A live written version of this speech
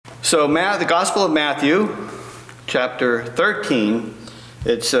So the Gospel of Matthew, chapter 13,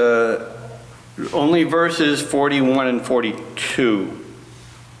 it's only verses 41 and 42.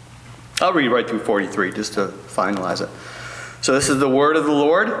 I'll read right through 43 just to finalize it. So this is the word of the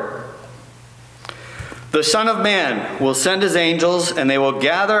Lord. The Son of Man will send his angels, and they will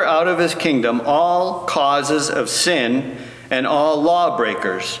gather out of his kingdom all causes of sin and all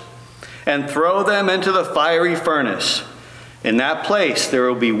lawbreakers, and throw them into the fiery furnace. In that place there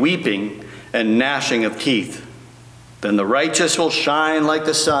will be weeping and gnashing of teeth. Then the righteous will shine like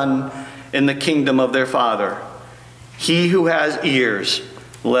the sun in the kingdom of their Father. He who has ears,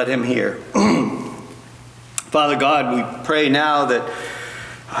 let him hear. Father God, we pray now that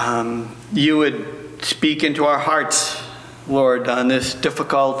you would speak into our hearts, Lord, on this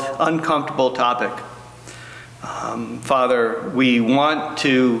difficult, uncomfortable topic. Father, we want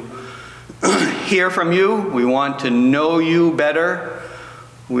to hear from you. We want to know you better.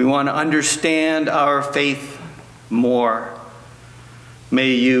 We want to understand our faith more.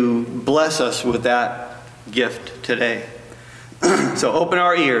 May you bless us with that gift today. So open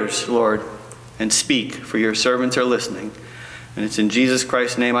our ears, Lord, and speak, for your servants are listening. And it's in Jesus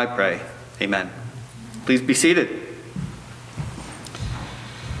Christ's name I pray. Amen. Please be seated.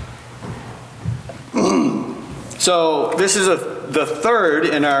 So this is the third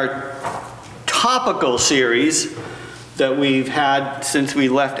in our topical series that we've had since we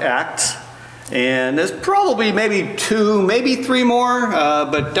left Acts. And there's probably maybe two, maybe three more,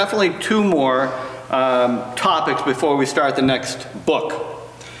 but definitely two more topics before we start the next book.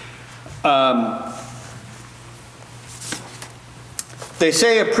 They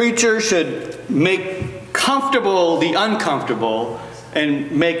say a preacher should make comfortable the uncomfortable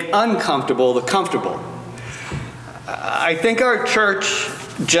and make uncomfortable the comfortable. I think our church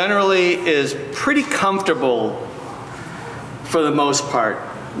generally is pretty comfortable for the most part,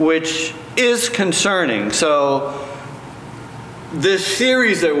 which is concerning. So this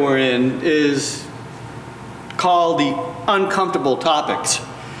series that we're in is called the uncomfortable topics.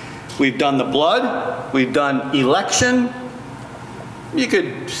 We've done the blood, we've done election. You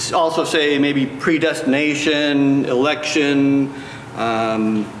could also say maybe predestination, election,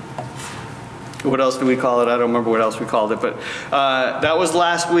 what else do we call it? I don't remember what else we called it, but that was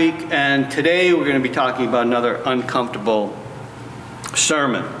last week, and today we're going to be talking about another uncomfortable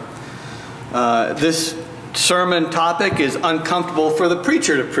sermon. This sermon topic is uncomfortable for the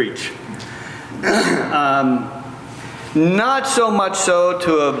preacher to preach. Not so much so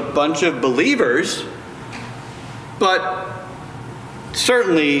to a bunch of believers, but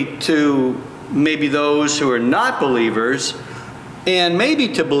certainly to maybe those who are not believers, and maybe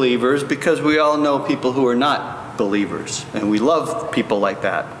to believers, because we all know people who are not believers, and we love people like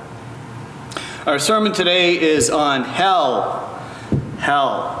that. Our sermon today is on hell.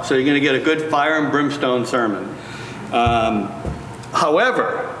 Hell. So you're going to get a good fire and brimstone sermon.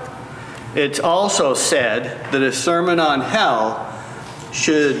 However, it's also said that a sermon on hell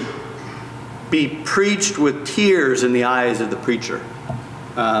should be preached with tears in the eyes of the preacher.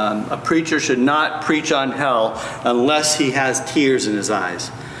 A preacher should not preach on hell unless he has tears in his eyes.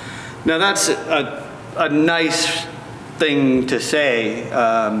 Now that's a nice thing to say,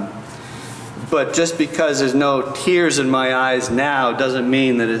 but just because there's no tears in my eyes now doesn't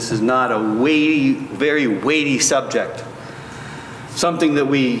mean that this is not a weighty, very weighty subject. Something that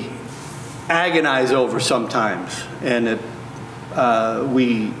we agonize over sometimes, and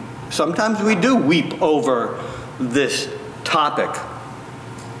sometimes we do weep over this topic.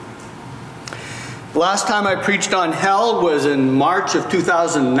 Last time I preached on hell was in March of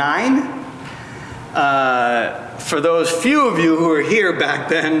 2009. For those few of you who were here back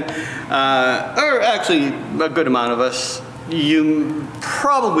then, or actually a good amount of us, you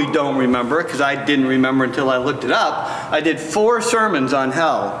probably don't remember, because I didn't remember until I looked it up. I did 4 sermons on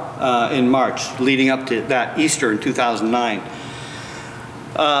hell in March, leading up to that Easter in 2009.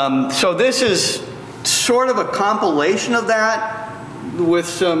 So this is sort of a compilation of that with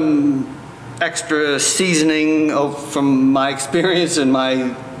some extra seasoning from my experience and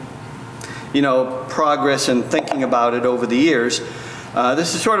my progress in thinking about it over the years.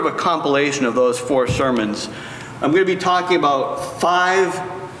 This is sort of a compilation of those 4 sermons. I'm going to be talking about 5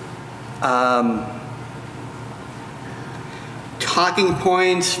 talking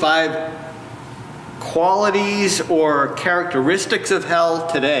points, 5 qualities or characteristics of hell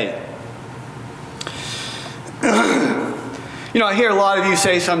today. I hear a lot of you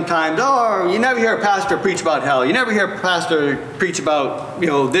say sometimes, oh, you never hear a pastor preach about hell. You never hear a pastor preach about,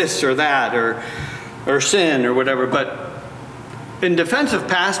 this or that or sin or whatever. But in defense of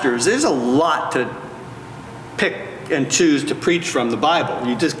pastors, there's a lot to pick and choose to preach from the Bible.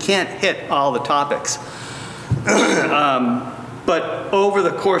 You just can't hit all the topics. But over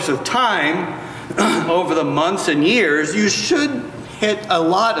the course of time, over the months and years, you should hit a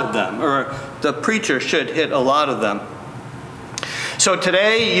lot of them, or the preacher should hit a lot of them. So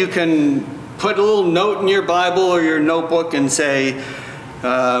today you can put a little note in your Bible or your notebook and say,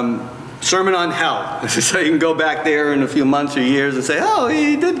 sermon on hell. So you can go back there in a few months or years and say, oh,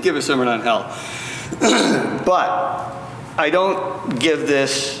 he did give a sermon on hell. But I don't give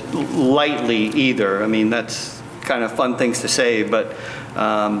this lightly either. I mean, that's kind of fun things to say, but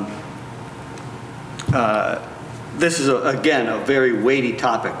this is, again, a very weighty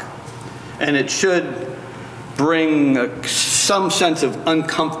topic. And it should bring some sense of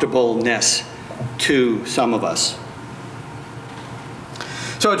uncomfortableness to some of us.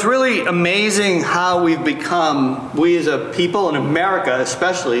 So it's really amazing how we've become, we as a people in America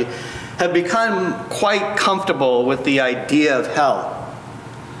especially, have become quite comfortable with the idea of hell.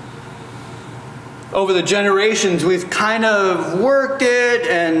 Over the generations, we've kind of worked it,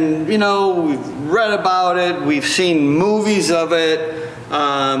 and we've read about it, we've seen movies of it.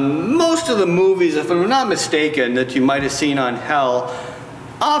 Most of the movies, if I'm not mistaken, that you might have seen on hell,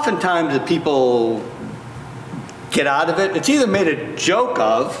 oftentimes the people get out of it. It's either made a joke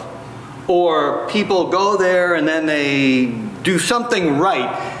of, or people go there and then they do something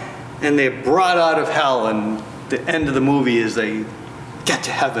right and they're brought out of hell, and the end of the movie is they get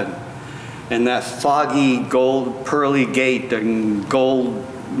to heaven. And that foggy gold pearly gate and gold,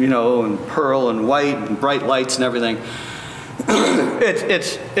 and pearl and white and bright lights and everything.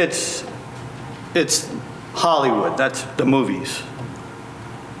 It's Hollywood. That's the movies.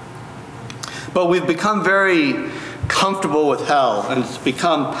 But we've become very comfortable with hell, and it's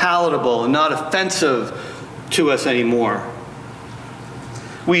become palatable and not offensive to us anymore.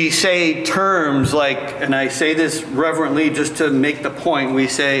 We say terms like, and I say this reverently just to make the point, we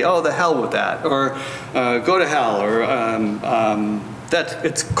say, oh, the hell with that, or go to hell, or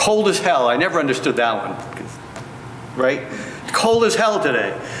it's cold as hell. I never understood that one, right? It's cold as hell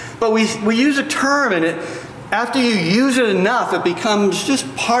today. But we use a term, and after you use it enough, it becomes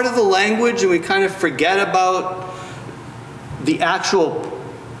just part of the language, and we kind of forget about the actual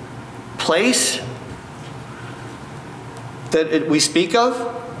place that we speak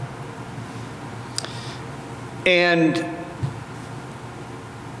of. And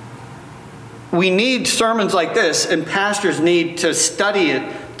we need sermons like this, and pastors need to study it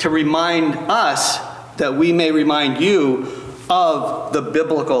to remind us that we may remind you of the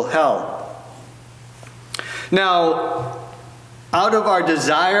biblical hell. Now, out of our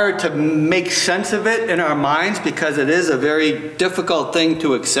desire to make sense of it in our minds, because it is a very difficult thing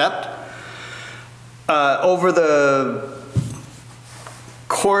to accept, over the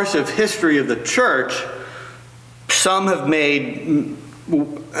course of history of the church, some have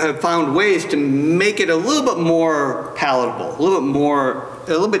found ways to make it a little bit more palatable, a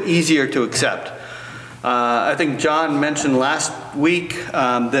little bit easier to accept. I think John mentioned last week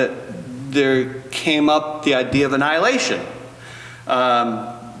that there came up the idea of annihilation.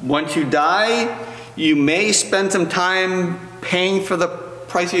 Once you die, you may spend some time paying for the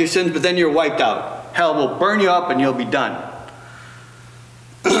price of your sins, but then you're wiped out. Hell will burn you up and you'll be done.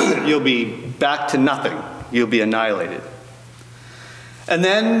 You'll be back to nothing. You'll be annihilated. And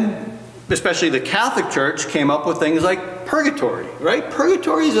then, especially the Catholic Church came up with things like purgatory, right?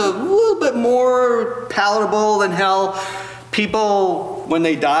 Purgatory is a little bit more palatable than hell. People, when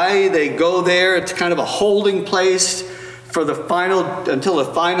they die, they go there. It's kind of a holding place for until the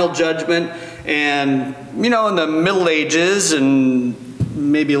final judgment. And, in the Middle Ages and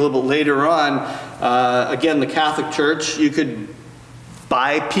maybe a little bit later on, again, the Catholic Church, you could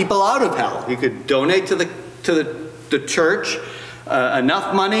buy people out of hell. You could donate to the church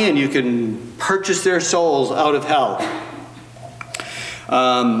enough money, and you can purchase their souls out of hell.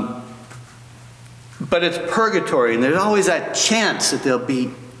 But it's purgatory, and there's always that chance that there'll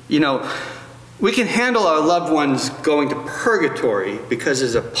be, we can handle our loved ones going to purgatory because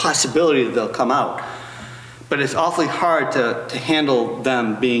there's a possibility that they'll come out. But it's awfully hard to handle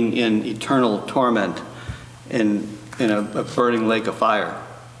them being in eternal torment in a burning lake of fire.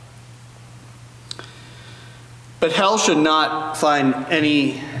 But hell should not find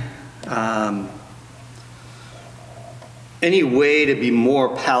any way to be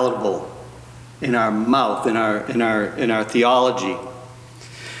more palatable in our mouth, in our theology.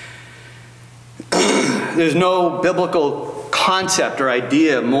 There's no biblical concept or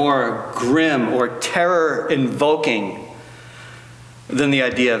idea more grim or terror-invoking than the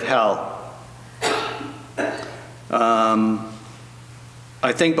idea of hell.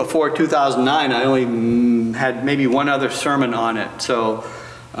 I think before 2009, I only had maybe one other sermon on it. So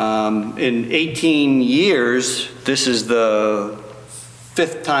in 18 years, this is the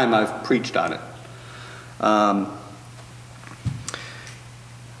 5th time I've preached on it.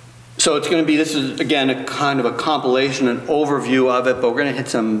 So it's going to be, this is again a kind of a compilation, an overview of it, but we're going to hit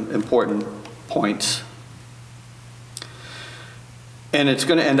some important points. And it's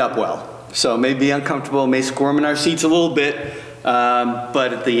going to end up well. So it may be uncomfortable, may squirm in our seats a little bit,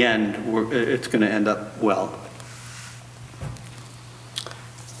 but at the end, it's going to end up well.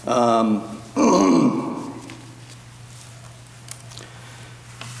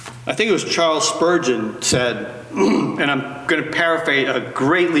 I think it was Charles Spurgeon said, and I'm going to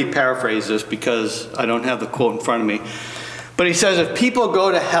greatly paraphrase this because I don't have the quote in front of me, but he says, if people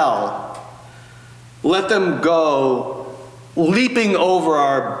go to hell, let them go leaping over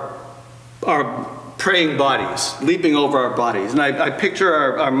our praying bodies, leaping over our bodies. And I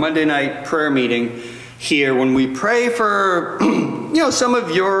picture our Monday night prayer meeting here when we pray for, some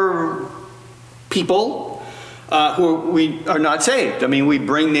of your people who we are not saved. I mean, we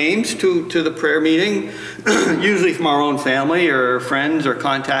bring names to the prayer meeting, usually from our own family or friends or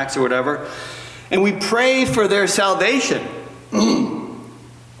contacts or whatever, and we pray for their salvation.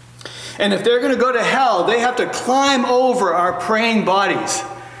 And if they're going to go to hell, they have to climb over our praying bodies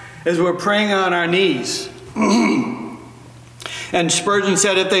as we're praying on our knees. And Spurgeon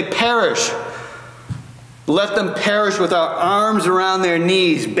said, if they perish, let them perish with our arms around their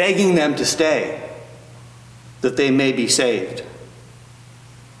knees, begging them to stay, that they may be saved.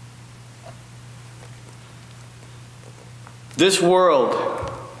 This world,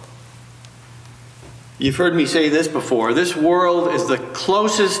 you've heard me say this before, this world is the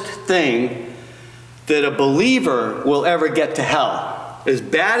closest thing that a believer will ever get to hell. As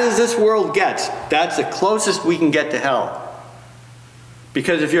bad as this world gets, that's the closest we can get to hell.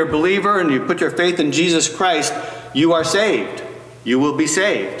 Because if you're a believer and you put your faith in Jesus Christ, you are saved. You will be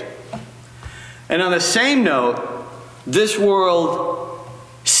saved. And on the same note, this world,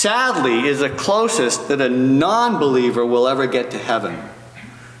 sadly, is the closest that a non-believer will ever get to heaven.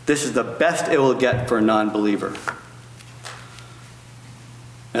 This is the best it will get for a non-believer.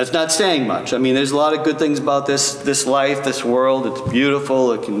 That's not saying much. I mean, there's a lot of good things about this life, this world. It's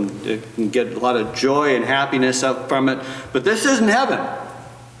beautiful. It can get a lot of joy and happiness up from it. But this isn't heaven.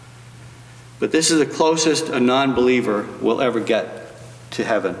 But this is the closest a non-believer will ever get to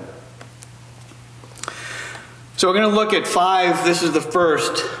heaven. So we're going to look at 5. This is the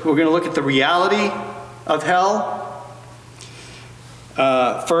first. We're going to look at the reality of hell.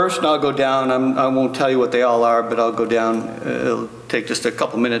 First, and I'll go down. I won't tell you what they all are, but I'll go down. It'll take just a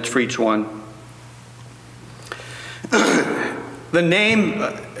couple minutes for each one. The name,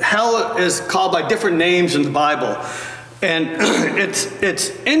 hell is called by different names in the Bible. And it's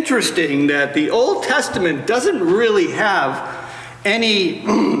interesting that the Old Testament doesn't really have any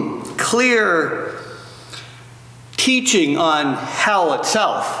clear teaching on hell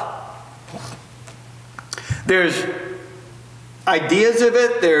itself. There's ideas of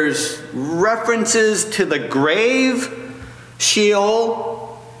it, there's references to the grave,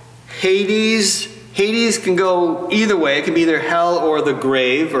 Sheol, Hades. Hades can go either way. It can be either hell or the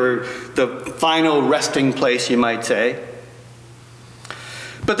grave, or the final resting place, you might say.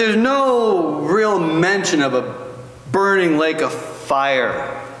 But there's no real mention of a burning lake of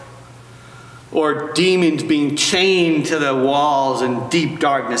fire or demons being chained to the walls in deep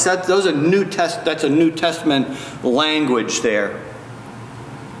darkness. That's a New Testament language there.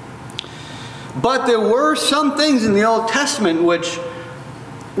 But there were some things in the Old Testament which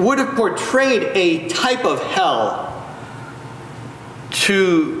would have portrayed a type of hell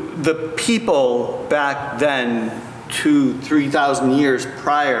to the people back then, 2,000-3,000 years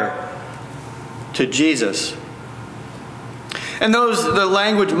prior to Jesus. And the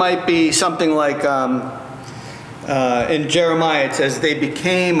language might be something like, in Jeremiah it says, they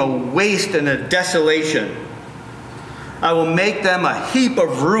became a waste and a desolation. I will make them a heap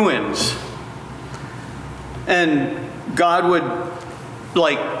of ruins. And God would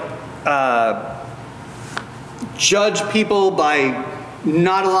judge people by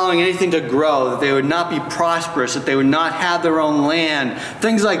not allowing anything to grow, that they would not be prosperous, that they would not have their own land,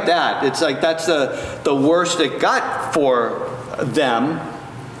 things like that. It's like that's the worst it got for them.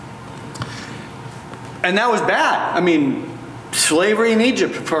 And that was bad. I mean, slavery in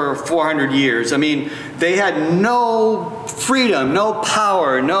Egypt for 400 years. I mean, they had no freedom, no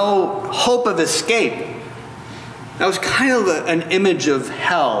power, no hope of escape. That was kind of an image of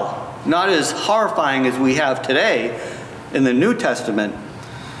hell. Not as horrifying as we have today in the New Testament,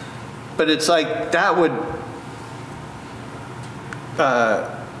 but it's like that would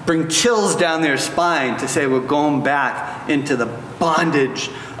bring chills down their spine to say we're going back into the bondage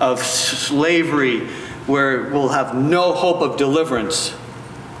of slavery where we'll have no hope of deliverance.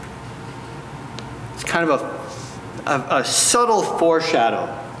 It's kind of a subtle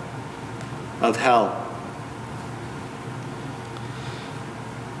foreshadow of hell.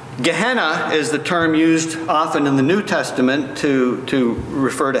 Gehenna is the term used often in the New Testament to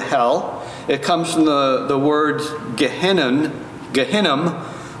refer to hell. It comes from the words Gehinnom,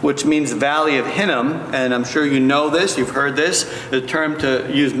 which means Valley of Hinnom, and I'm sure you know this, you've heard this, the term to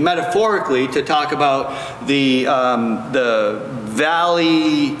use metaphorically to talk about the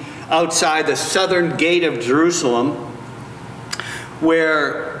valley outside the southern gate of Jerusalem,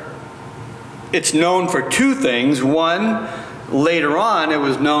 where it's known for two things. One, later on, it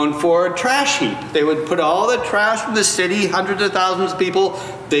was known for a trash heap. They would put all the trash from the city, hundreds of thousands of people.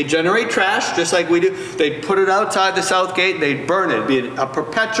 They generate trash, just like we do. They'd put it outside the south gate. They'd burn it. It'd be a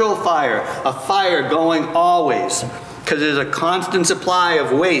perpetual fire, a fire going always, because there's a constant supply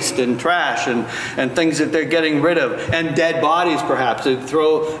of waste and trash and things that they're getting rid of, and dead bodies perhaps. They'd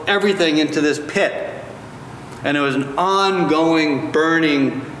throw everything into this pit. And it was an ongoing,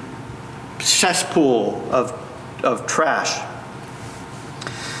 burning cesspool of trash.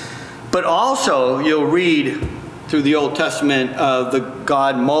 But also, you'll read through the Old Testament of the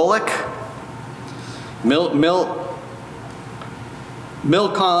god Moloch, Milcom,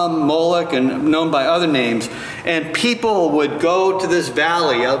 Moloch, and known by other names. And people would go to this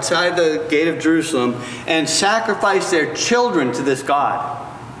valley outside the gate of Jerusalem and sacrifice their children to this god.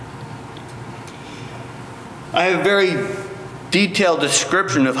 I have a very detailed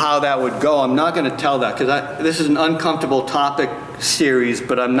description of how that would go. I'm not going to tell that because this is an uncomfortable topic series,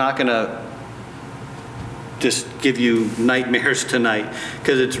 but I'm not going to just give you nightmares tonight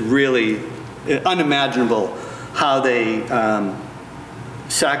because it's really unimaginable how they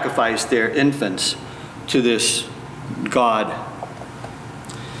sacrificed their infants to this god.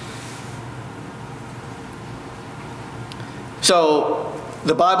 So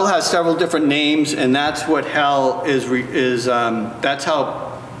the Bible has several different names, and that's what hell is. That's how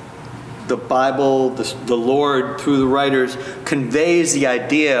the Bible, the Lord, through the writers, conveys the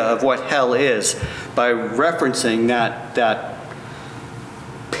idea of what hell is by referencing that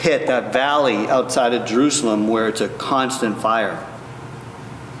pit, that valley outside of Jerusalem where it's a constant fire.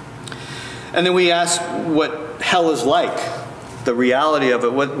 And then we ask what hell is like, the reality of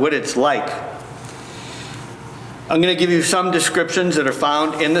it, what it's like. I'm going to give you some descriptions that are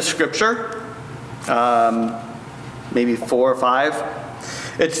found in the scripture, maybe 4 or 5.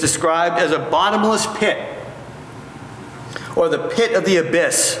 It's described as a bottomless pit, or the pit of the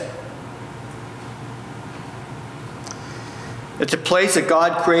abyss. It's a place that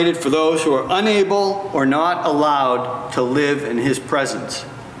God created for those who are unable or not allowed to live in His presence.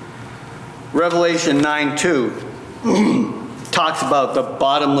 Revelation 9:2 talks about the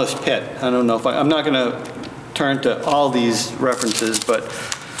bottomless pit. I don't know if I'm not going to turn to all these references, but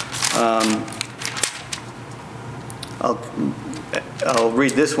I'll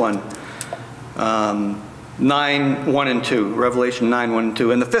read this one. 9:1 and 2. Revelation 9:1 and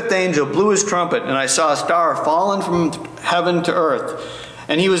 2. And the fifth angel blew his trumpet, and I saw a star fallen from heaven to earth,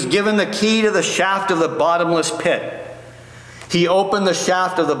 and he was given the key to the shaft of the bottomless pit. He opened the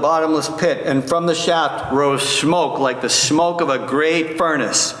shaft of the bottomless pit, and from the shaft rose smoke like the smoke of a great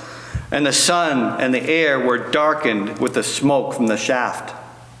furnace, and the sun and the air were darkened with the smoke from the shaft.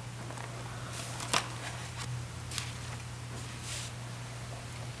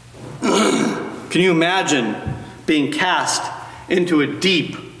 Can you imagine being cast into a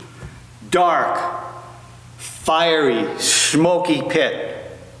deep, dark, fiery, smoky pit?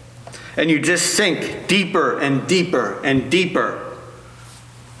 And you just sink deeper and deeper and deeper.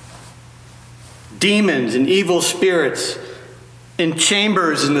 Demons and evil spirits in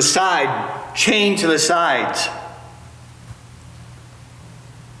chambers in the side, chained to the sides,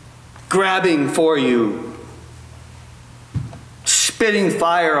 grabbing for you, spitting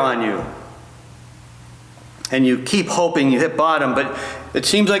fire on you. And you keep hoping you hit bottom, but it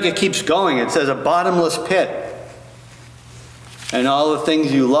seems like it keeps going. It says a bottomless pit. And all the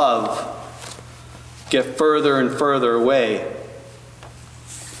things you love get further and further away.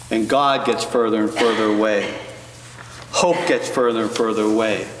 And God gets further and further away. Hope gets further and further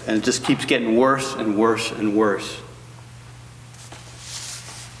away. And it just keeps getting worse and worse and worse.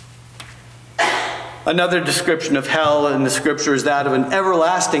 Another description of hell in the scripture is that of an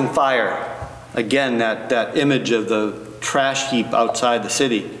everlasting fire. Again, that image of the trash heap outside the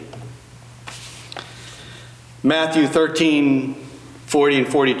city. Matthew 13:40 and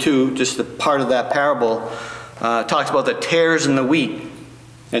 42, just a part of that parable, talks about the tares and the wheat.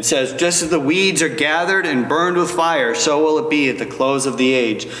 It says, just as the weeds are gathered and burned with fire, so will it be at the close of the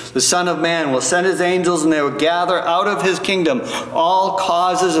age. The Son of Man will send his angels, and they will gather out of his kingdom all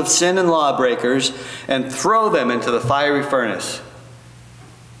causes of sin and lawbreakers, and throw them into the fiery furnace.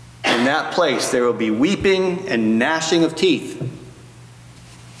 In that place there will be weeping and gnashing of teeth.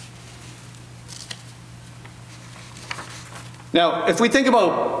 Now, if we think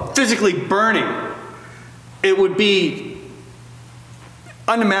about physically burning, it would be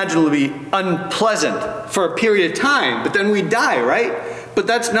unimaginably unpleasant for a period of time, but then we die, right? But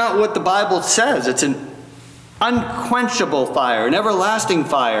that's not what the Bible says. It's an unquenchable fire, an everlasting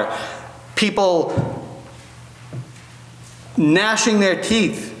fire. People gnashing their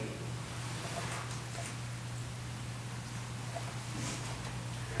teeth.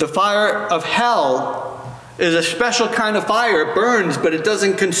 The fire of hell is a special kind of fire. It burns, but it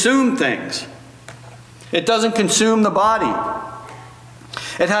doesn't consume things. It doesn't consume the body.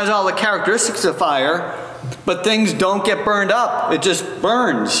 It has all the characteristics of fire, but things don't get burned up. It just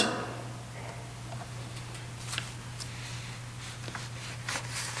burns.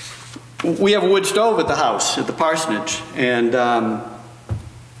 We have a wood stove at the house, at the parsonage, and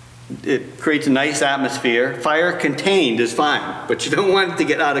it creates a nice atmosphere. Fire contained is fine, but you don't want it to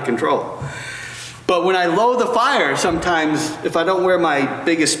get out of control. But when I load the fire, sometimes if I don't wear my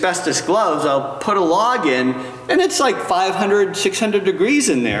big asbestos gloves, I'll put a log in, and it's like 500, 600 degrees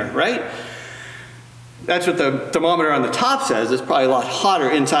in there, right? That's what the thermometer on the top says. It's probably a lot hotter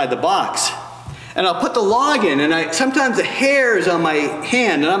inside the box. And I'll put the log in, and sometimes the hairs on my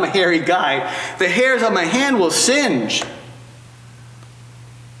hand, and I'm a hairy guy, the hairs on my hand will singe.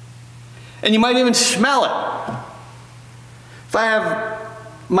 And you might even smell it. If I have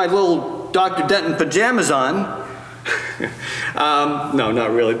my little Dr. Denton pajamas on, no,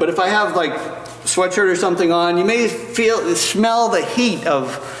 not really, but if I have like sweatshirt or something on, you may smell the heat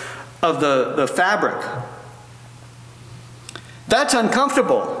of the fabric. That's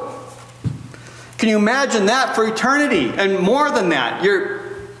uncomfortable. Can you imagine that for eternity? And more than that, you're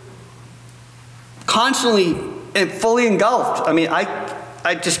constantly and fully engulfed. I mean,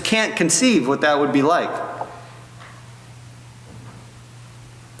 I just can't conceive what that would be like.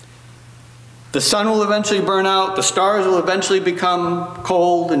 The sun will eventually burn out, the stars will eventually become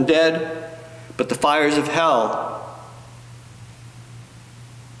cold and dead, but the fires of hell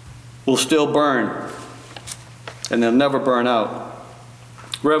will still burn, and they'll never burn out.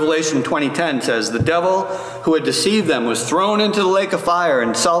 Revelation 20:10 says, the devil who had deceived them was thrown into the lake of fire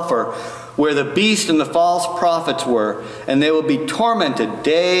and sulfur, where the beast and the false prophets were, and they will be tormented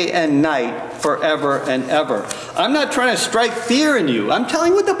day and night forever and ever. I'm not trying to strike fear in you. I'm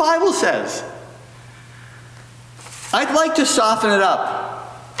telling you what the Bible says. I'd like to soften it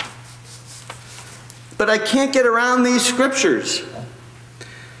up, but I can't get around these scriptures.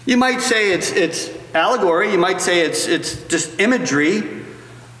 You might say it's allegory. You might say it's just imagery.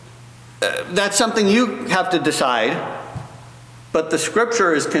 That's something you have to decide. But the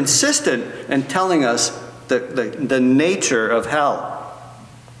scripture is consistent in telling us the nature of hell.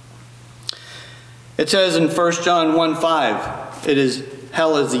 It says in 1 John 1:5,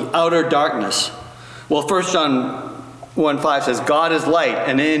 hell is the outer darkness. Well, 1 John 1:5 says, God is light,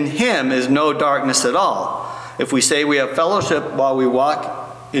 and in him is no darkness at all. If we say we have fellowship while we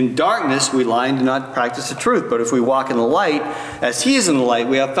walk in darkness, we lie and do not practice the truth. But if we walk in the light, as he is in the light,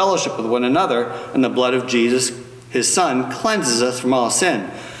 we have fellowship with one another, and the blood of Jesus, his Son, cleanses us from all sin.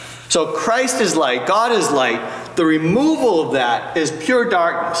 So Christ is light, God is light. The removal of that is pure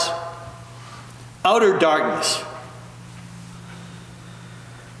darkness, outer darkness.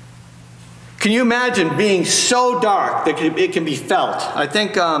 Can you imagine being so dark that it can be felt? I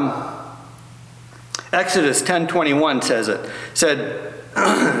think Exodus 10:21 says it. Said,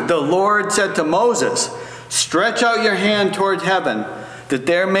 the Lord said to Moses, stretch out your hand toward heaven, that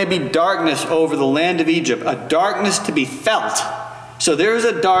there may be darkness over the land of Egypt, a darkness to be felt. So there is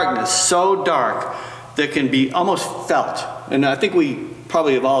a darkness so dark that can be almost felt. And I think we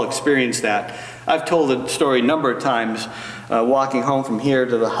probably have all experienced that. I've told the story a number of times, walking home from here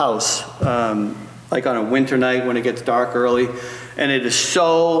to the house, like on a winter night when it gets dark early, and it is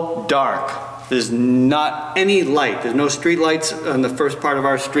so dark. There's not any light. There's no street lights on the first part of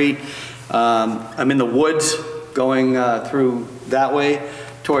our street. I'm in the woods going through that way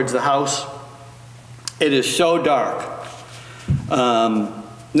towards the house. It is so dark. Now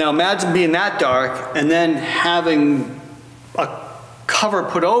imagine being that dark and then having a cover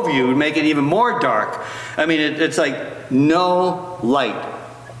put over you would make it even more dark. I mean, it's like no light.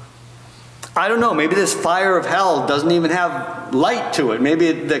 I don't know, maybe this fire of hell doesn't even have light to it.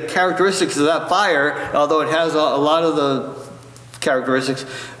 Maybe the characteristics of that fire, although it has a lot of the characteristics.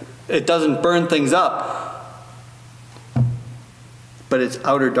 It doesn't burn things up, but it's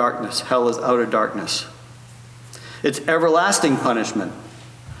outer darkness. Hell is outer darkness. It's everlasting punishment.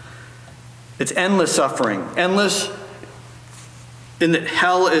 It's endless suffering. Endless in that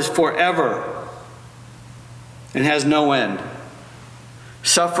hell is forever and has no end.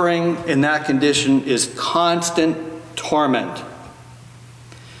 Suffering in that condition is constant torment.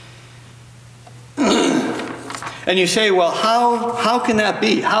 And you say, well, how can that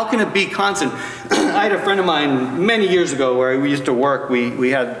be? How can it be constant? I had a friend of mine many years ago where we used to work. We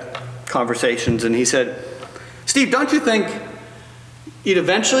had conversations, and he said, Steve, don't you think you'd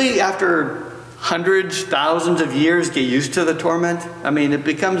eventually, after hundreds, thousands of years, get used to the torment? I mean, it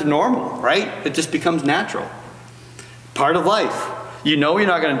becomes normal, right? It just becomes natural. Part of life. You know you're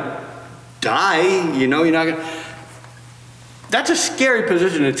not going to die. You know you're not going to... That's a scary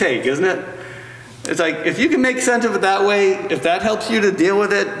position to take, isn't it? It's like, if you can make sense of it that way, if that helps you to deal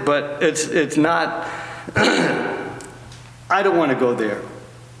with it, but it's not... I don't want to go there.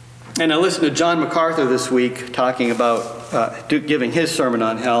 And I listened to John MacArthur this week talking about giving his sermon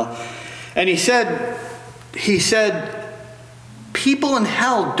on hell. And he said, people in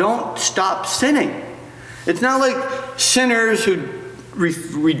hell don't stop sinning. It's not like sinners who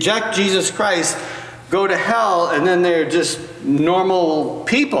reject Jesus Christ go to hell and then they're just normal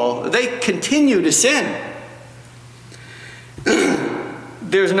people. They continue to sin.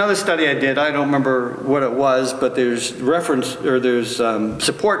 There's another study I did. I don't remember what it was, but there's reference, or there's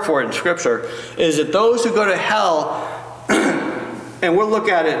support for it in Scripture, is that those who go to hell, and we'll look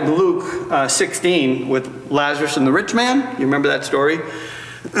at it in Luke 16 with Lazarus and the rich man. You remember that story?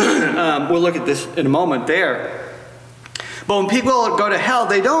 We'll look at this in a moment there. But when people go to hell,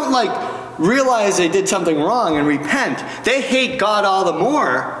 they don't realize they did something wrong and repent. They hate God all the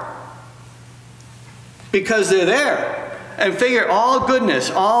more because they're there. And figure all goodness,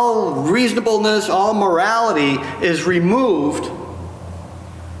 all reasonableness, all morality is removed.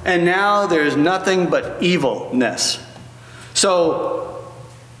 And now there's nothing but evilness. So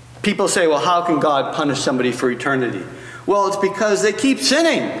people say, well, how can God punish somebody for eternity? Well, it's because they keep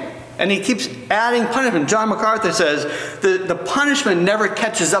sinning. And he keeps adding punishment. John MacArthur says the punishment never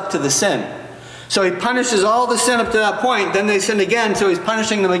catches up to the sin. So he punishes all the sin up to that point, then they sin again, so he's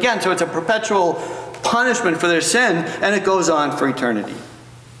punishing them again. So it's a perpetual punishment for their sin, and it goes on for eternity.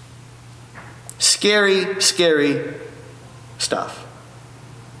 Scary, scary stuff.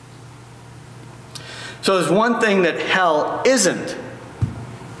 So there's one thing that hell isn't.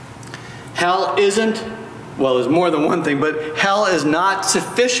 Hell isn't, well, there's more than one thing, but hell is not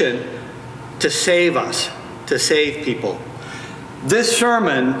sufficient to save us, to save people. This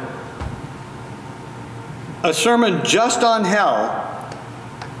sermon, a sermon just on hell,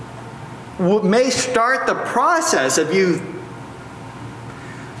 may start the process of you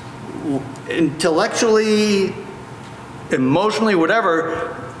intellectually, emotionally,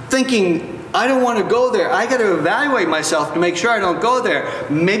 whatever, thinking, I don't want to go there. I got to evaluate myself to make sure I don't go there.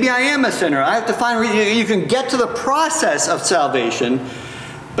 Maybe I am a sinner. I have to find, you can get to the process of salvation,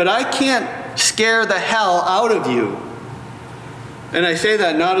 but I can't scare the hell out of you. And I say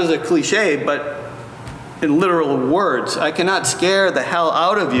that not as a cliche, but in literal words. I cannot scare the hell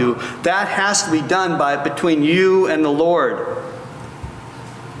out of you. That has to be done between you and the Lord.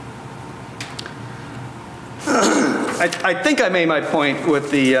 I think I made my point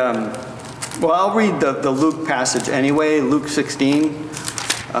with the, well, I'll read the Luke passage anyway, Luke 16,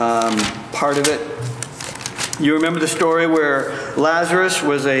 part of it. You remember the story where Lazarus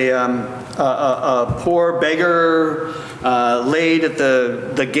was a poor beggar laid at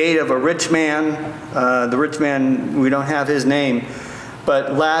the gate of a rich man. The rich man, we don't have his name,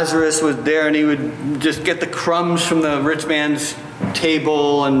 but Lazarus was there, and he would just get the crumbs from the rich man's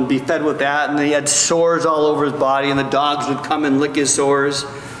table and be fed with that, and he had sores all over his body, and the dogs would come and lick his sores.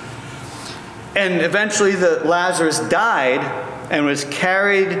 And eventually Lazarus died and was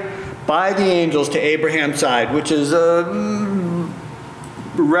carried by the angels to Abraham's side, which is a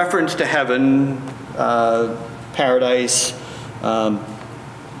reference to heaven, paradise. And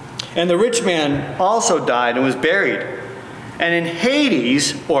the rich man also died and was buried. And in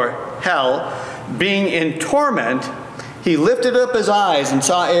Hades, or hell, being in torment, he lifted up his eyes and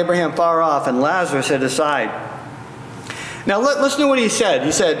saw Abraham far off and Lazarus at his side. Now listen to what he said.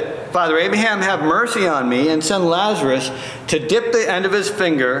 He said, Father Abraham, have mercy on me and send Lazarus to dip the end of his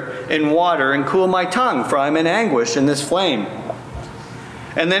finger in water and cool my tongue, for I am in anguish in this flame.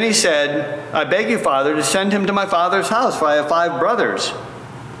 And then he said, I beg you, Father, to send him to my father's house, for I have 5 brothers.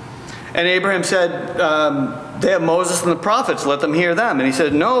 And Abraham said, they have Moses and the prophets, let them hear them. And he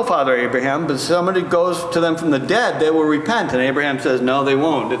said, no, Father Abraham, but somebody goes to them from the dead, they will repent. And Abraham says, no, they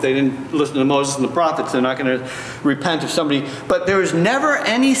won't. If they didn't listen to Moses and the prophets, they're not going to repent if somebody... But there was never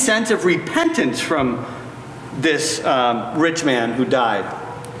any sense of repentance from this rich man who died.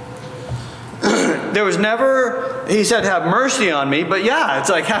 There was never... He said, have mercy on me. But yeah, it's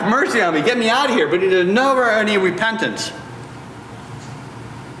like, have mercy on me, get me out of here. But there's never any repentance.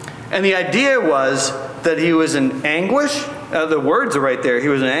 And the idea was that he was in anguish. The words are right there. He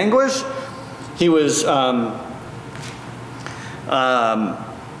was in anguish. He was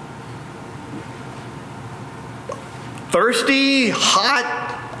thirsty,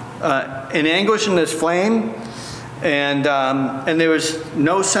 hot, in anguish in this flame. And there was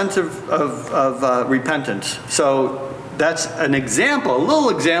no sense of repentance. So that's an example, a little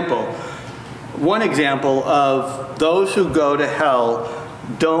example, one example of those who go to hell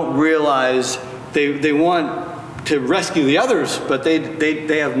don't realize they want to rescue the others, but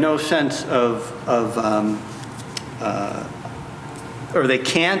they have no sense of or they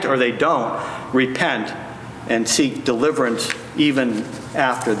can't or they don't repent and seek deliverance even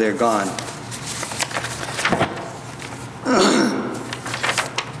after they're gone.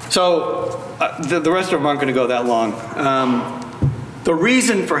 So the rest of them aren't going to go that long. The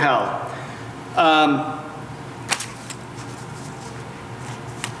reason for hell.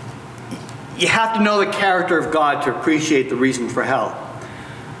 You have to know the character of God to appreciate the reason for hell.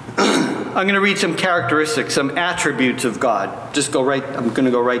 I'm going to read some characteristics, some attributes of God. I'm going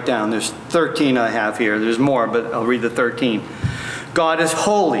to go right down. There's 13 I have here. There's more, but I'll read the 13. God is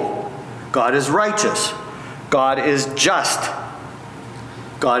holy. God is righteous. God is just.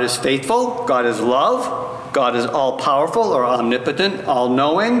 God is faithful. God is love. God is all-powerful or omnipotent,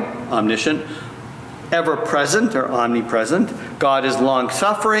 all-knowing, omniscient, ever-present or omnipresent. God is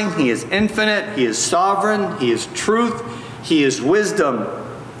long-suffering. He is infinite. He is sovereign. He is truth. He is wisdom.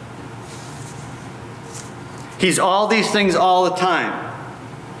 He's all these things all the time.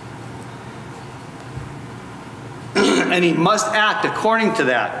 And he must act according to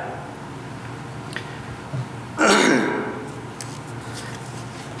that.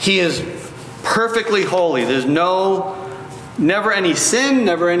 He is perfectly holy. There's never any sin,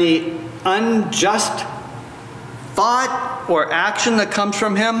 never any unjust thought or action that comes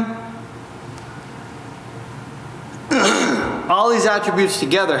from him. All these attributes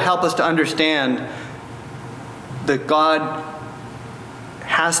together help us to understand that God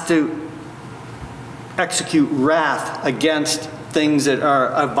has to execute wrath against things that are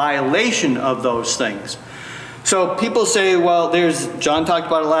a violation of those things. So people say, well, John talked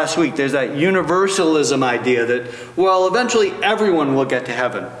about it last week, there's that universalism idea that, well, eventually everyone will get to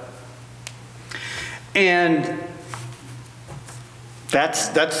heaven. And that's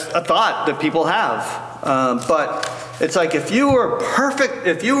a thought that people have. But it's like if you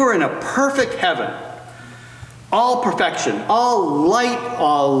were in a perfect heaven, all perfection, all light,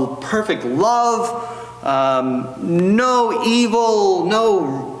 all perfect love, no evil,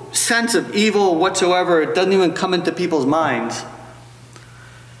 no sense of evil whatsoever. It doesn't even come into people's minds.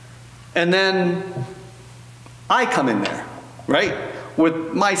 And then I come in there, right?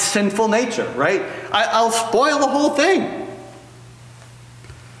 With my sinful nature, right? I'll spoil the whole thing.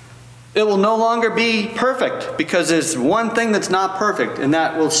 It will no longer be perfect because there's one thing that's not perfect, and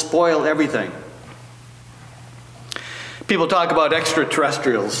that will spoil everything. People talk about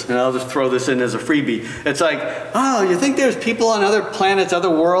extraterrestrials, and I'll just throw this in as a freebie. It's like, oh, you think there's people on other planets, other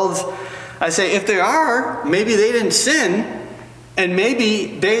worlds? I say, if there are, maybe they didn't sin, and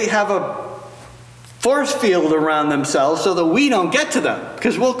maybe they have a force field around themselves so that we don't get to them,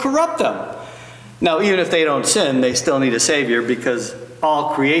 because we'll corrupt them. Now, even if they don't sin, they still need a savior, because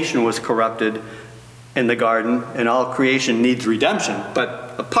all creation was corrupted in the garden, and all creation needs redemption.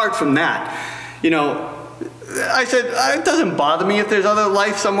 But apart from that, you know, I said, it doesn't bother me if there's other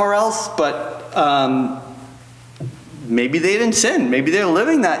life somewhere else, but maybe they didn't sin. Maybe they're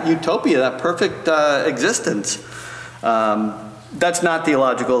living that utopia, that perfect existence. That's not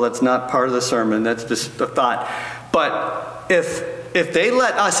theological. That's not part of the sermon. That's just a thought. But if they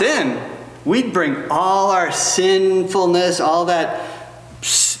let us in, we'd bring all our sinfulness, all that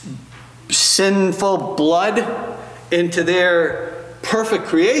sinful blood into their perfect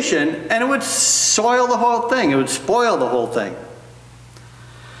creation, and it would soil the whole thing. It would spoil the whole thing.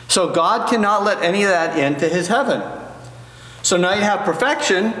 So God cannot let any of that into his heaven. So now you have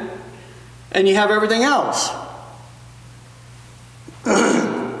perfection, and you have everything else.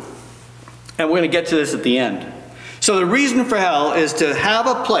 And we're going to get to this at the end. So the reason for hell is to have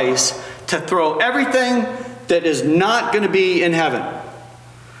a place to throw everything that is not going to be in heaven.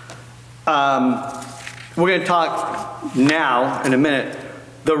 We're going to talk now, in a minute,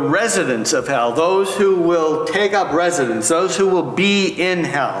 the residents of hell, those who will take up residence, those who will be in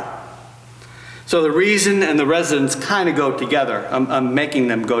hell. So the reason and the residents kind of go together. I'm making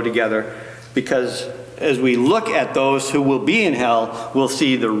them go together because as we look at those who will be in hell, we'll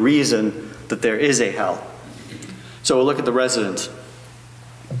see the reason that there is a hell. So we'll look at the residents.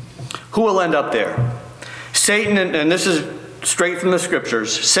 Who will end up there? Satan, and this is straight from the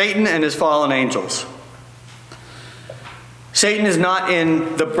scriptures, Satan and his fallen angels. Satan is not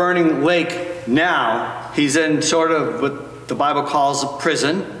in the burning lake now. He's in sort of what the Bible calls a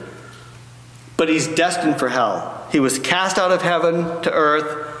prison, but he's destined for hell. He was cast out of heaven to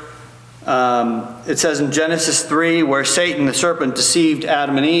earth. It says in Genesis 3, where Satan, the serpent, deceived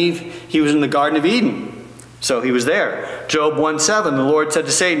Adam and Eve, he was in the Garden of Eden. So he was there. Job 1:7, the Lord said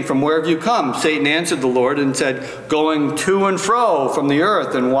to Satan, "From where have you come?" Satan answered the Lord and said, "Going to and fro from the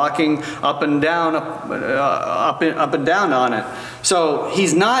earth and walking up and down, up and down on it." So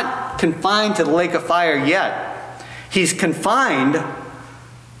he's not confined to the lake of fire yet. He's confined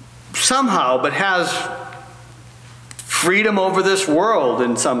somehow, but has freedom over this world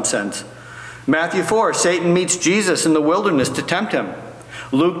in some sense. Matthew 4, Satan meets Jesus in the wilderness to tempt him.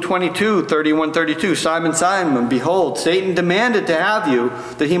 Luke 22, 31-32, Simon, Simon, behold, Satan demanded to have you,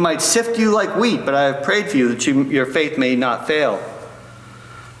 that he might sift you like wheat, but I have prayed for you that your faith may not fail.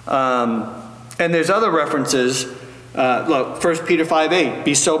 And there's other references. Look, 1 Peter 5:8,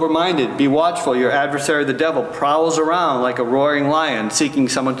 be sober-minded, be watchful. Your adversary, the devil, prowls around like a roaring lion, seeking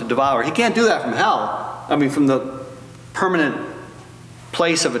someone to devour. He can't do that from hell. I mean, from the permanent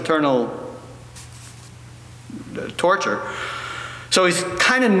place of eternal torture. So he's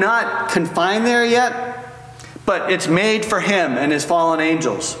kind of not confined there yet, but it's made for him and his fallen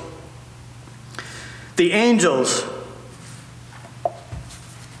angels. The angels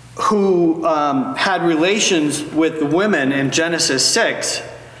who had relations with the women in Genesis 6,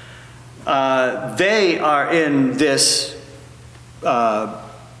 they are in this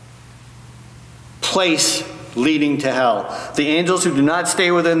place leading to hell. The angels who do not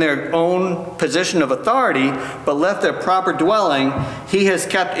stay within their own position of authority, but left their proper dwelling, he has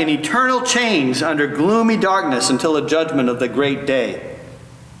kept in eternal chains under gloomy darkness until the judgment of the great day.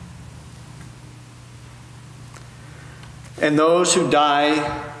 And those who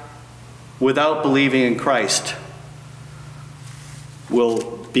die without believing in Christ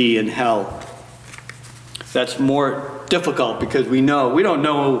will be in hell. That's more difficult because we don't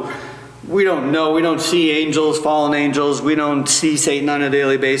see angels, fallen angels. We don't see Satan on a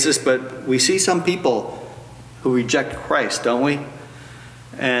daily basis, but we see some people who reject Christ, don't we?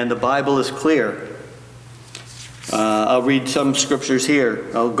 And the Bible is clear. I'll read some scriptures here.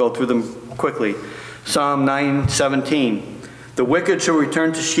 I'll go through them quickly. Psalm 9:17. The wicked shall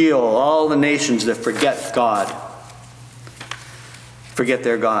return to Sheol, all the nations that forget God. Forget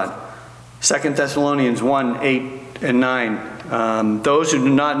their God. 2 Thessalonians 1:8-9. Those who do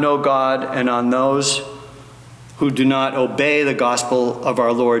not know God, and on those who do not obey the gospel of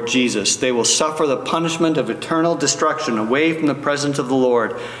our Lord Jesus, they will suffer the punishment of eternal destruction away from the presence of the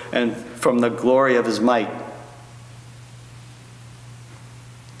Lord and from the glory of his might.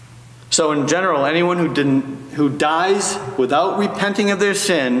 So in general, anyone who dies without repenting of their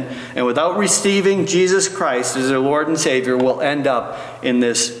sin and without receiving Jesus Christ as their Lord and Savior will end up in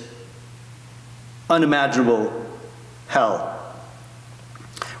this unimaginable hell.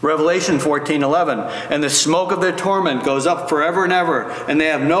 Revelation 14:11, and the smoke of their torment goes up forever and ever, and they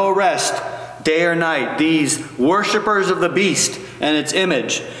have no rest day or night, these worshippers of the beast and its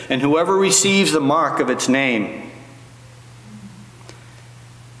image, and whoever receives the mark of its name.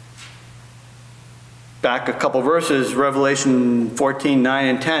 Back a couple verses, Revelation 14:9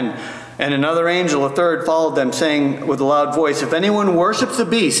 and 10. And another angel, a third, followed them, saying with a loud voice, if anyone worships the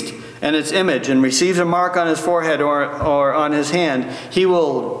beast and its image and receives a mark on his forehead or on his hand, he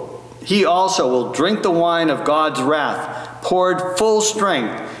also will drink the wine of God's wrath, poured full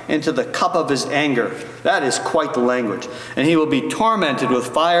strength into the cup of his anger. That is quite the language. And he will be tormented with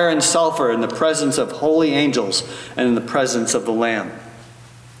fire and sulfur in the presence of holy angels and in the presence of the Lamb.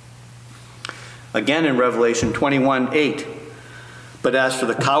 Again in Revelation 21:8. But as for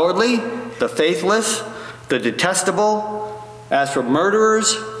the cowardly, the faithless, the detestable, as for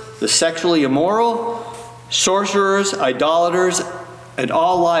murderers, the sexually immoral, sorcerers, idolaters, and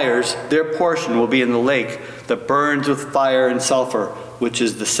all liars, their portion will be in the lake that burns with fire and sulfur, which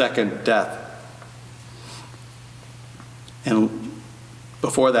is the second death. And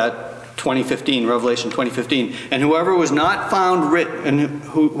before that, 2015, Revelation 20:15, and whoever was not found written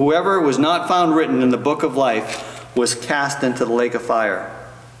in the book of life was cast into the lake of fire.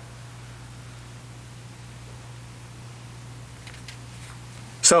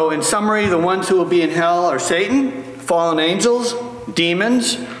 So in summary, the ones who will be in hell are Satan, fallen angels,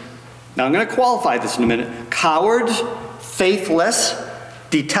 demons. Now I'm going to qualify this in a minute. Cowards, faithless,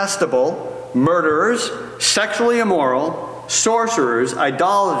 detestable, murderers, sexually immoral, sorcerers,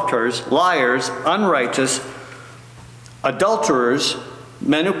 idolaters, liars, unrighteous, adulterers,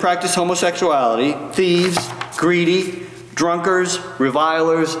 men who practice homosexuality, thieves, greedy, drunkards,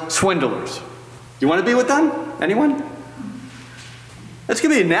 revilers, swindlers. You want to be with them? Anyone? That's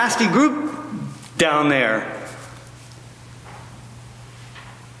going to be a nasty group down there.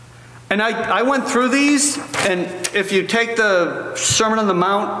 And I went through these, and if you take the Sermon on the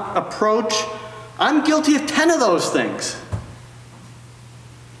Mount approach, I'm guilty of 10 of those things.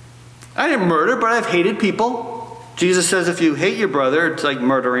 I didn't murder, but I've hated people. Jesus says if you hate your brother, it's like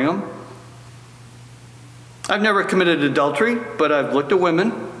murdering him. I've never committed adultery, but I've looked at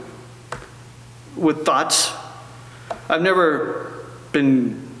women with thoughts. I've never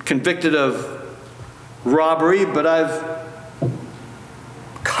been convicted of robbery, but I've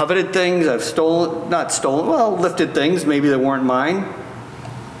coveted things. I've lifted things maybe that weren't mine.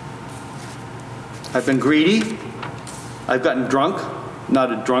 I've been greedy. I've gotten drunk.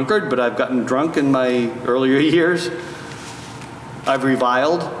 Not a drunkard, but I've gotten drunk in my earlier years. I've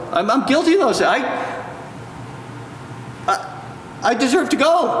reviled. I'm guilty of those. I deserve to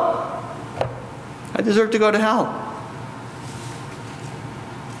go. I deserve to go to hell.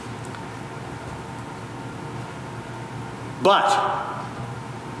 But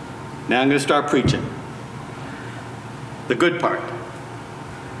now I'm going to start preaching. The good part.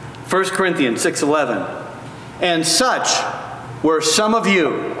 1 Corinthians 6:11. And such were some of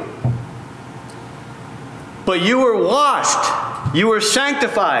you. But you were washed, you were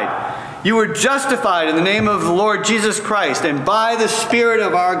sanctified, you were justified in the name of the Lord Jesus Christ and by the Spirit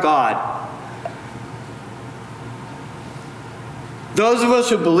of our God. Those of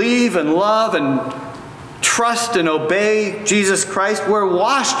us who believe and love and trust and obey Jesus Christ, we're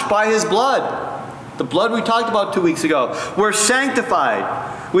washed by His blood. The blood we talked about 2 weeks ago. We're sanctified.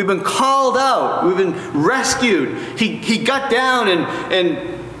 We've been called out. We've been rescued. He got down and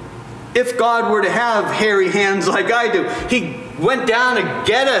if God were to have hairy hands like I do, He went down to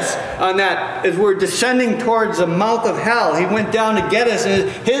get us on that as we're descending towards the mouth of hell. He went down to get us and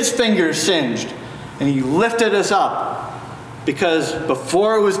His fingers singed. And He lifted us up because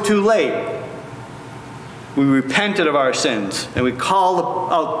before it was too late, we repented of our sins and we called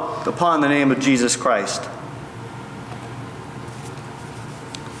out upon the name of Jesus Christ.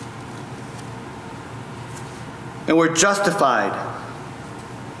 And we're justified.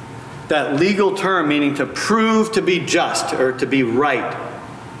 That legal term meaning to prove to be just or to be right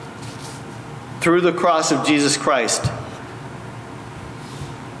through the cross of Jesus Christ.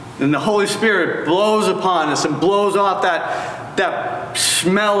 And the Holy Spirit blows upon us and blows off that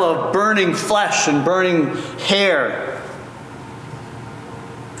smell of burning flesh and burning hair.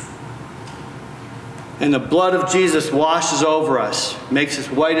 And the blood of Jesus washes over us, makes us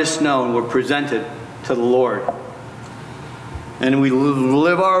white as snow, and we're presented to the Lord. And we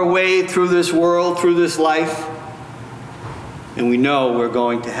live our way through this world, through this life, and we know we're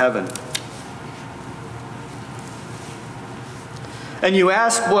going to heaven. And you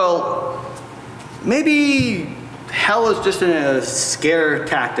ask, well, maybe hell is just a scare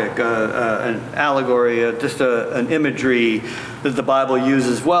tactic, an allegory, just an imagery that the Bible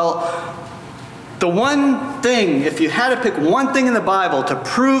uses. Well, the one thing, if you had to pick one thing in the Bible to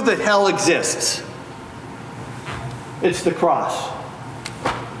prove that hell exists, it's the cross.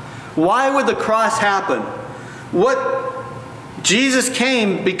 Why would the cross happen? Jesus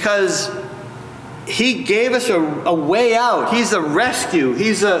came because He gave us a way out. He's the rescue.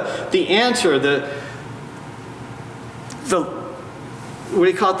 He's the answer. What do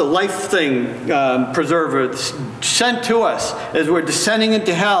you call it? The life thing, preserver sent to us as we're descending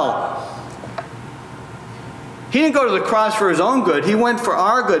into hell. He didn't go to the cross for His own good. He went for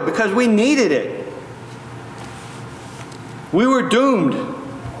our good because we needed it. We were doomed.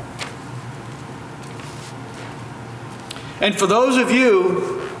 And for those of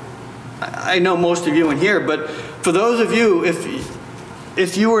you, I know most of you in here, but for those of you, if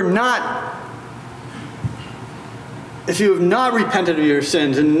you have not repented of your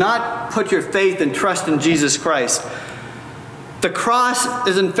sins and not put your faith and trust in Jesus Christ, the cross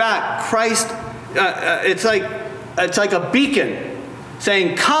is in fact Christ. It's like a beacon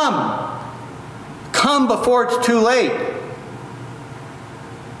saying, "Come before it's too late.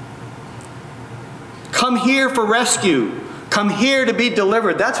 Come here for rescue. Come here to be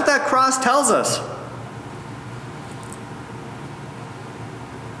delivered." That's what that cross tells us.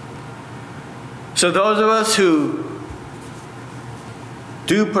 So those of us who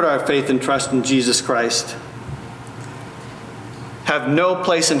do put our faith and trust in Jesus Christ have no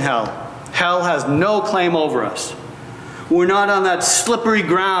place in hell. Hell has no claim over us. We're not on that slippery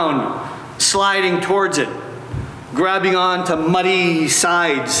ground sliding towards it, grabbing on to muddy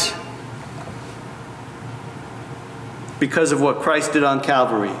sides because of what Christ did on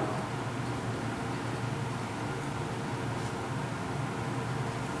Calvary.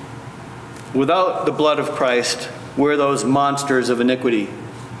 Without the blood of Christ, we're those monsters of iniquity.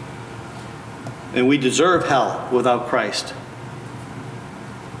 And we deserve hell without Christ.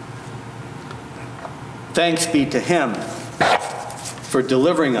 Thanks be to Him for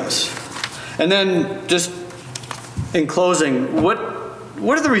delivering us. And then, just in closing, what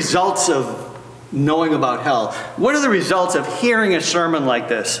are the results of knowing about hell? What are the results of hearing a sermon like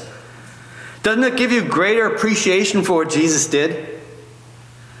this? Doesn't it give you greater appreciation for what Jesus did?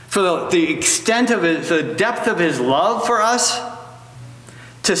 For the extent of His, the depth of His love for us?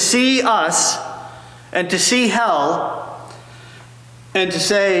 To see us and to see hell and to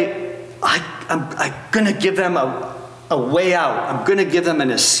say, I'm going to give them a way out. I'm going to give them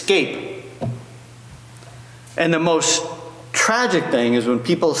an escape. And the most tragic thing is when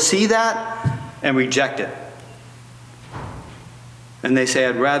people see that and reject it. And they say,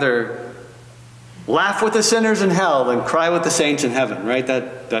 I'd rather laugh with the sinners in hell than cry with the saints in heaven, right?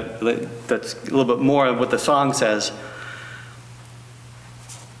 That's a little bit more of what the song says.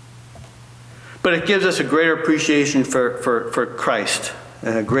 But it gives us a greater appreciation for Christ,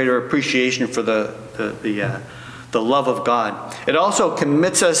 and a greater appreciation for the love of God. It also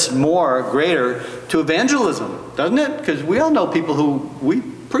commits us greater to evangelism, doesn't it? Because we all know people who we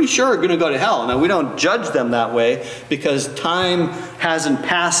pretty sure are going to go to hell. Now, we don't judge them that way because time hasn't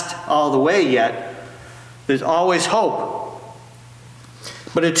passed all the way yet. There's always hope.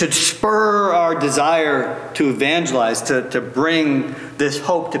 But it should spur our desire to evangelize, to bring this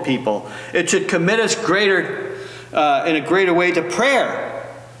hope to people. It should commit us in a greater way to prayer,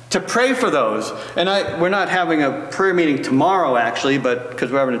 to pray for those. And we're not having a prayer meeting tomorrow, actually,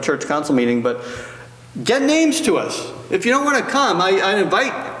 because we're having a church council meeting, but get names to us. If you don't want to come, I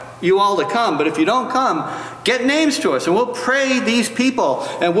invite you all to come, but if you don't come, get names to us, and we'll pray these people,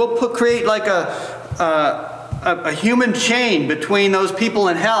 and we'll create like a human chain between those people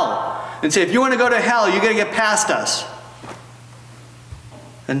and hell, and say, if you want to go to hell, you got to get past us.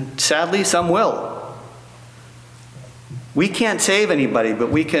 And sadly, some will. We can't save anybody,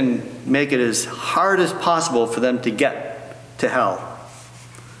 but we can make it as hard as possible for them to get to hell.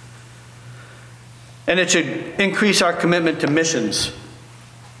 And it should increase our commitment to missions.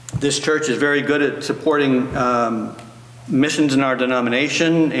 This church is very good at supporting missions in our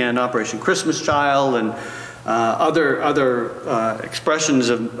denomination, and Operation Christmas Child, and other expressions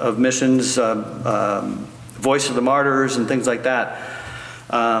of missions, Voice of the Martyrs and things like that.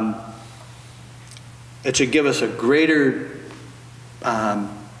 It should give us a greater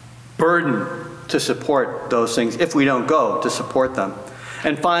burden to support those things if we don't go to support them.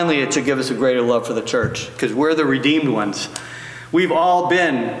 And finally, it should give us a greater love for the church, because we're the redeemed ones. We've all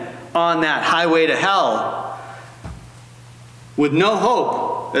been on that highway to hell with no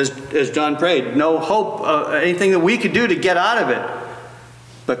hope, as John prayed, no hope of anything that we could do to get out of it.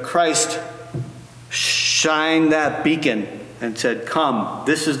 But Christ shined that beacon and said, come,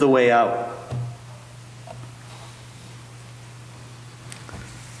 this is the way out.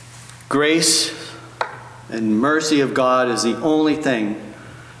 Grace and mercy of God is the only thing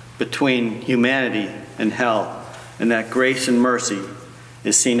between humanity and hell, and that grace and mercy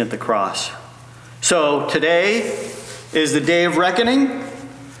is seen at the cross. So today is the day of reckoning.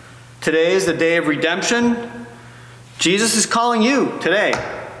 Today is the day of redemption. Jesus is calling you today.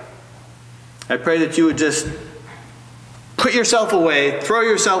 I pray that you would just put yourself away, throw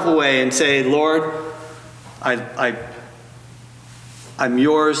yourself away, and say, Lord, I'm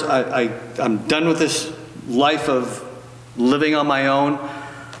yours. I'm done with this life of living on my own.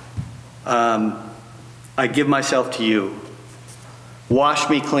 I give myself to you. Wash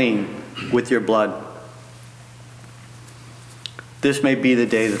me clean with your blood. This may be the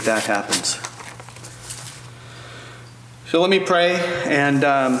day that that happens. So let me pray, and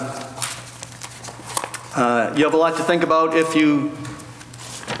you have a lot to think about. If you're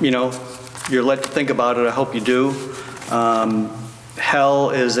led to think about it, I hope you do. Hell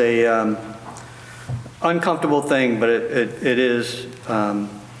is a uncomfortable thing, but it is.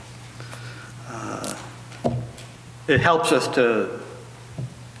 It helps us to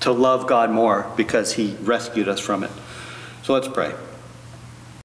love God more because He rescued us from it. So let's pray.